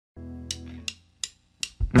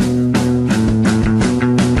I'm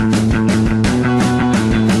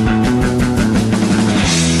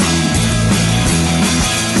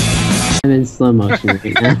in slow motion right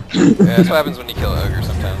now. Yeah, that's what happens when you kill an ogre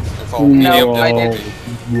sometimes. It's all No,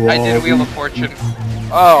 medium I did Wheel of Fortune.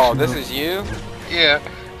 Oh, this is you? Yeah.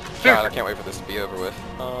 God, I can't wait for this to be over with.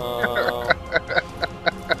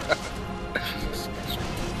 Jesus.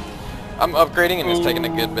 I'm upgrading and it's taking a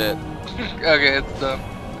good bit. Okay, it's done.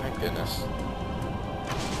 Thank goodness.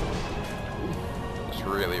 It's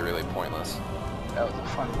really, really pointless. That was a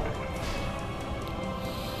fun one.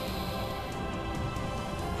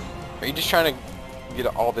 Are you just trying to get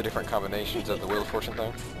all the different combinations of the Wheel of Fortune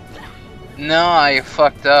thing? No, I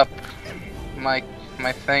fucked up my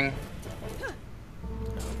thing.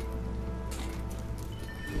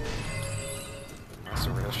 That's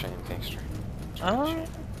a real shame, Gangsta. Oh.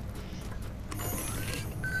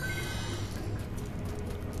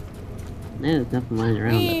 Man, there's nothing lying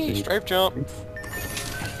around. Eee, strafe jump.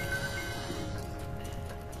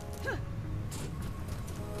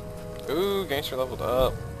 Ooh, Gangsta leveled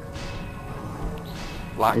up.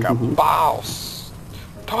 Like a boss.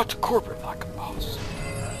 Talk to corporate like a boss.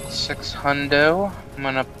 600. I'm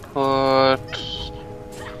gonna put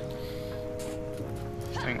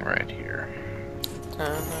thing right here.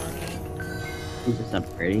 He's just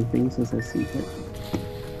upgrading things as I see fit.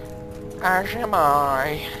 As am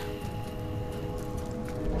I.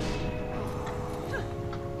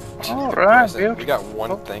 Alright, We got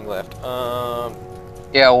one thing left.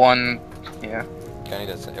 Yeah, one. Yeah. Gunny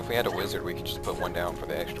doesn't. If we had a wizard, we could just put one down for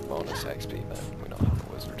the extra bonus XP, but we don't have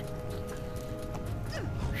a wizard.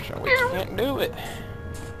 So we can't do it.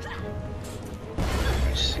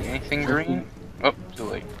 See anything green? Oh, too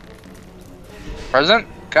late. Present?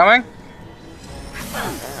 Coming?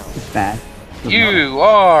 It's bad. You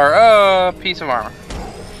are a piece of armor.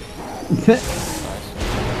 Nice.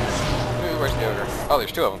 Ooh, where's the ogre? Oh,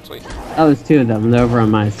 there's two of them. Sweet. Oh, there's two of them. They're over on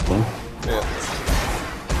my school. Yeah.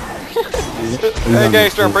 Hey,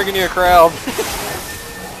 Gangster, I'm bringing you a crowd.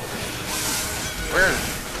 Where?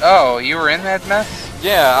 Oh, you were in that mess?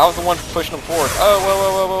 Yeah, I was the one pushing them forward. Oh, whoa,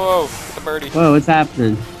 whoa, whoa, whoa, whoa. Get the birdie. Whoa, what's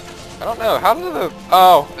happening? I don't know. How did the...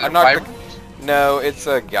 Oh, I knocked Vibrant? the... No, it's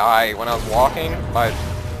a guy. When I was walking, my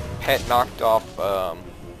pet knocked off the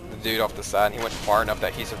dude off the side, and he went far enough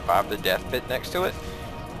that he survived the death pit next to it.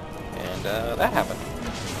 And that happened.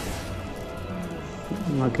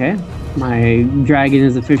 Okay. My dragon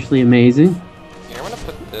is officially amazing. Yeah, I'm gonna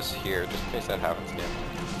put this here, just in case that happens again.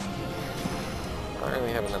 I don't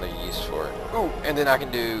really have another use for it. Ooh, and then I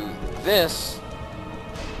can do this,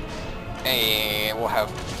 and we'll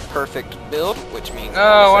have perfect build, which means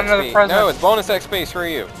Oh, bonus another XP. present. No, it's bonus XP for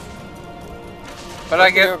you. But Where's I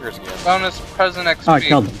the get ogres again? bonus present XP. Oh, I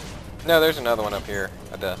killed them. No, there's another one up here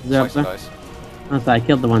at the Is that slice of up dice. Oh, so I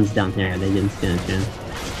killed the ones down here. They didn't stand a chance.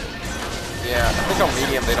 Yeah, I think on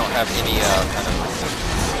medium they don't have any kind of resistance.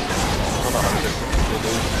 I don't know how they do.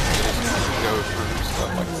 They just go through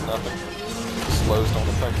stuff like it's nothing. Slows don't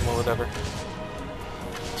affect them or whatever.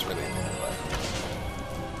 It's really annoying.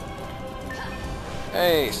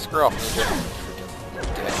 Hey, screw off, ninja.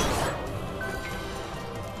 Freaking dead.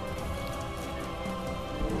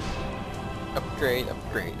 Upgrade,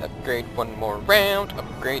 upgrade, upgrade, one more round.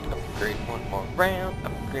 Upgrade, upgrade, one more round.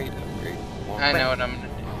 Upgrade, upgrade, one more round. I know what I'm gonna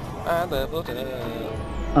do. I leveled up.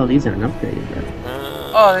 Oh, these aren't upgraded yet.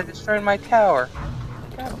 Oh, they destroyed my tower.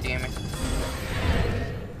 God damn it.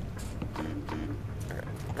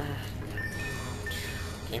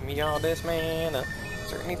 Give me all this mana.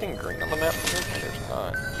 Is there anything green on the map? There's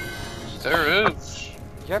not. There is.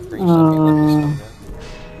 You have green stuff, you have green stuff.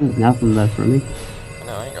 There's nothing left for me.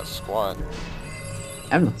 No, I ain't got squad.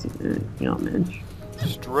 I haven't seen anything on Minch.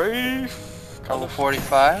 Strafe. Level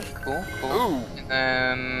 45. Cool, cool. Ooh.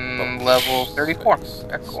 And then level 34.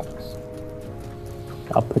 Yeah, cool.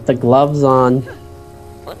 I'll put the gloves on.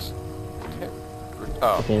 What?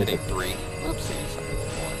 Oh, Okay. hitting 3. Oopsies.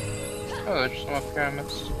 Oh, there's some up here I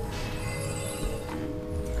missed.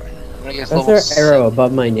 I guess That's level their arrow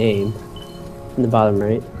above my name. In the bottom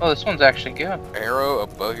right. Oh, this one's actually good. Arrow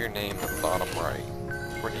above your name at the bottom right.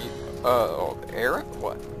 Where do you... oh, arrow?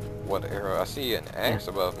 What? What arrow? I see an X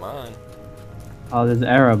above mine. Oh, there's an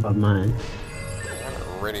arrow above mine.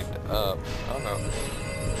 I'm ready up. I don't know.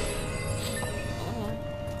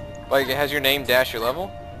 Like, it has your name dash your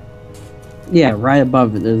level? Yeah, right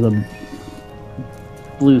above it, there's a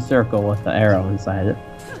blue circle with the arrow inside it.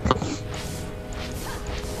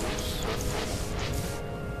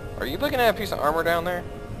 Are you looking at a piece of armor down there?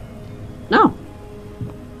 No,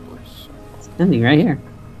 it's standing right here.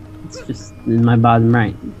 It's just in my bottom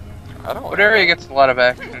right. I don't. What area gets a lot of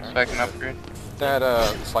action so I can upgrade? that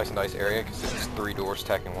slice and dice area because it's 3 doors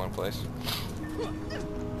stacked in one place.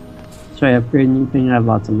 Should I upgrade anything? I have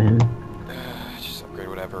lots of mana. Just upgrade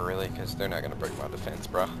whatever, really, because they're not gonna break my defense,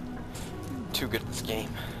 bro. Too good at this game.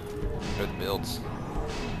 Know the builds.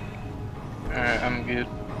 Alright, I'm good.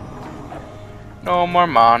 No more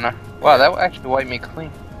mana. Wow, that would actually wipe me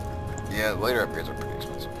clean. Yeah, the later upgrades are pretty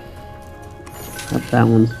expensive. But that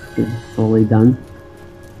one's fully done.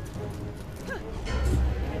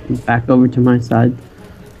 Back over to my side.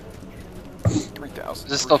 3,000.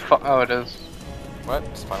 Is this still oh, it is. What?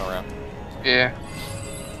 It's final round. Yeah.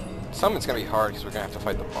 Some it's gonna be hard because we're gonna have to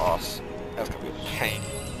fight the boss. That's gonna be a pain.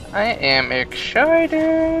 I am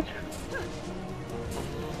excited.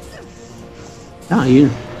 Oh, you.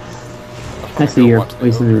 I see your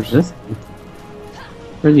poison resistant.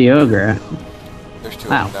 Where's the ogre at? There's 2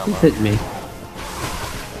 Wow, of them down who's low. hitting me?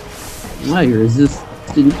 Wow, you're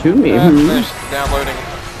resistant to me. Finished downloading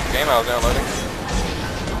the game I was downloading.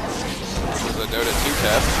 Which was a Dota 2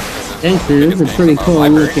 test. Thanks, this is a pretty cool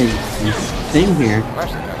looking thing here.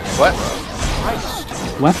 What? Nice.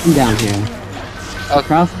 Weapon down here. Oh. The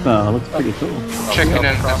crossbow looks pretty cool. Checking in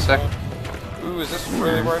a sec. Ooh, is this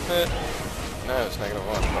really worth it? No, it's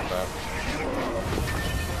 -1. Not bad.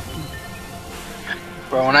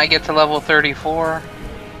 Bro, when I get to level 34,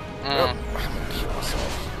 Yep. I'm gonna kill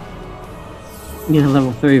myself. Yeah,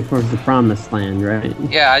 level 34 is the promised land, right?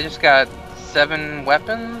 yeah, I just got 7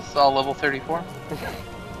 weapons, all level 34.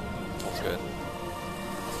 That's good.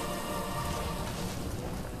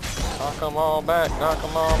 Knock them all back, knock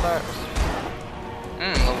them all back.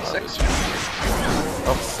 Level 6.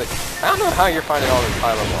 Oh, 6. I don't know how you're finding all this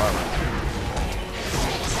high level armor.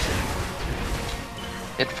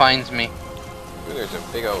 It finds me. Ooh, there's a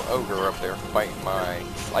big old ogre up there fighting my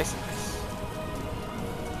slices.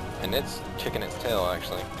 And it's kicking its tail,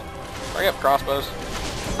 actually. Hurry up, crossbows.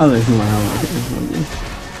 Oh, there's more helmet.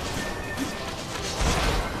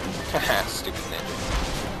 Haha, stupid ninja.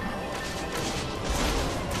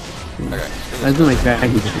 Okay. That's my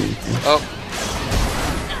dragon thing. Oh,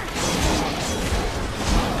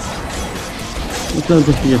 It goes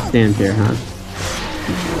if you just stand here, huh?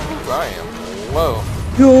 Ooh, I am low.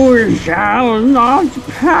 You shall not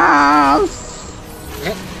pass!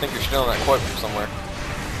 I think you're stealing that quote from somewhere.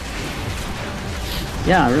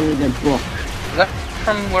 Yeah, a really good book. is that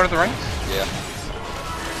from Lord of the Rings? Yeah.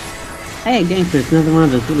 Hey, Gangsta, it's another one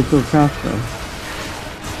of those really cool crossbows.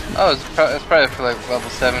 Oh, it's probably for like level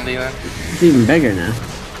 70 then. It's even bigger now.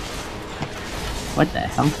 What the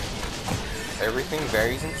hell? Everything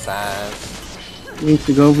varies in size. You need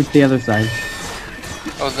to go over to the other side.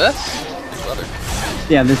 Oh, this? There's leather.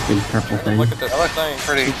 Yeah, this big purple thing. Look at this That looks thing.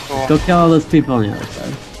 pretty cool. Go kill all those people on the other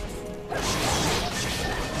side.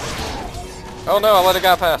 Oh no, I let a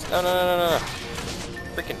guy pass. No, no, no, no, no.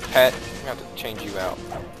 Freaking pet. I'm gonna have to change you out.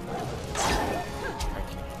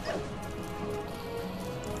 Thank you.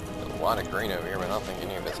 There's a lot of green over here, but I don't think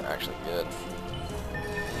any of it's actually good.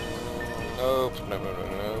 Nope, no, no, no,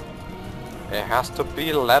 no. It has to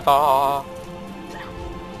be leather. 'Cause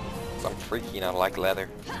I'm freaky and I like leather.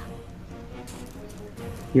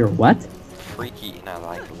 You're what? Freaky and I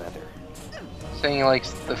like leather. Saying he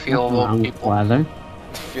likes the feel of Nothing wrong old with people. leather.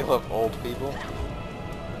 Feel of old people.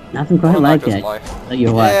 Nothing quite Wanna like knock this it. life. Tell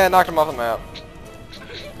you what. Yeah, knocked him off the map.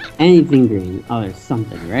 Anything green. Oh, there's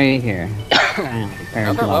something right here.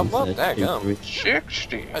 Another level up? Daggum.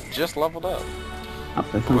 60. I just leveled up. Oh,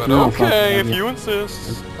 there's But something else. okay, if you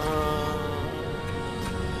insist.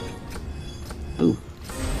 Ooh.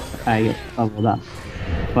 I get leveled up.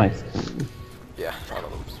 Twice. Yeah, I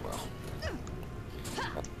love them as well.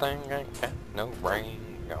 That thing ain't got no brain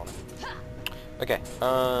on it. Okay,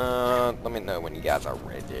 let me know when you guys are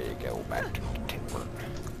ready to go back to the timber.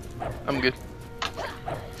 I'm good.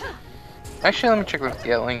 Actually, let me check the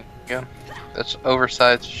Gatling gun. That's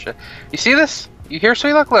oversized shit. You see this? You hear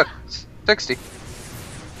Sweet Luck? Look, 60.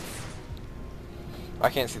 I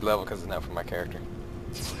can't see the level because it's not for my character.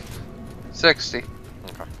 60.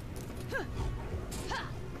 Okay.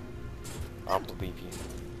 I'll believe you.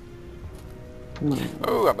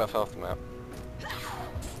 Oh, I about fell off the map.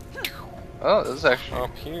 Oh, this is actually.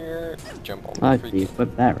 Up here, jump on I the can freaking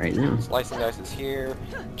equip that right now. slice and dice is here,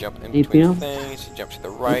 jump in Anything between else? things, you jump to the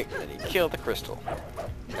right, and then you kill the crystal.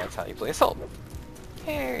 And that's how you play Assault.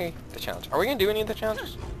 Hey, the challenge. Are we gonna do any of the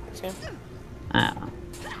challenges this game? Ah.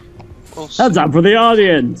 We'll That's up for the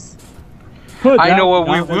audience! I know what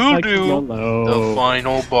we will do. The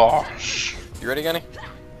final boss. You ready, Gunny?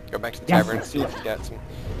 Go back to the Yes. tavern and see if you got some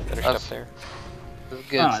better That's- stuff there. This is a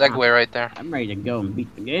good Oh, segue right there. I'm ready to go and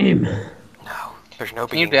beat the game. No, there's no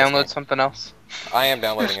Can you beating this download game. something else? I am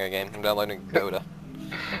downloading a game. I'm downloading Dota.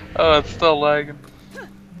 Oh, it's still lagging.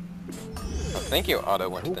 I think you auto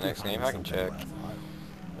went to the next game. I can check.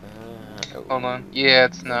 Oh. Hold on. Yeah,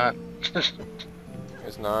 it's not.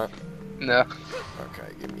 It's not. No.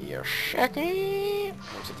 Okay, give me a second. Let me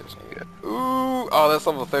see if there's any good. Ooh, oh, that's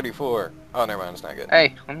level 34. Oh, never mind, it's not good.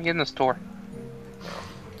 Hey, let me get in the store.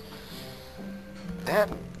 That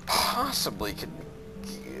possibly could be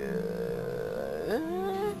good.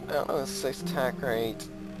 I don't know, 6 attack rate.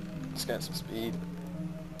 It's got some speed.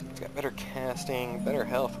 It's got better casting, better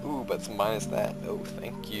health. Ooh, but it's minus that. Oh,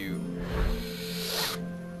 thank you.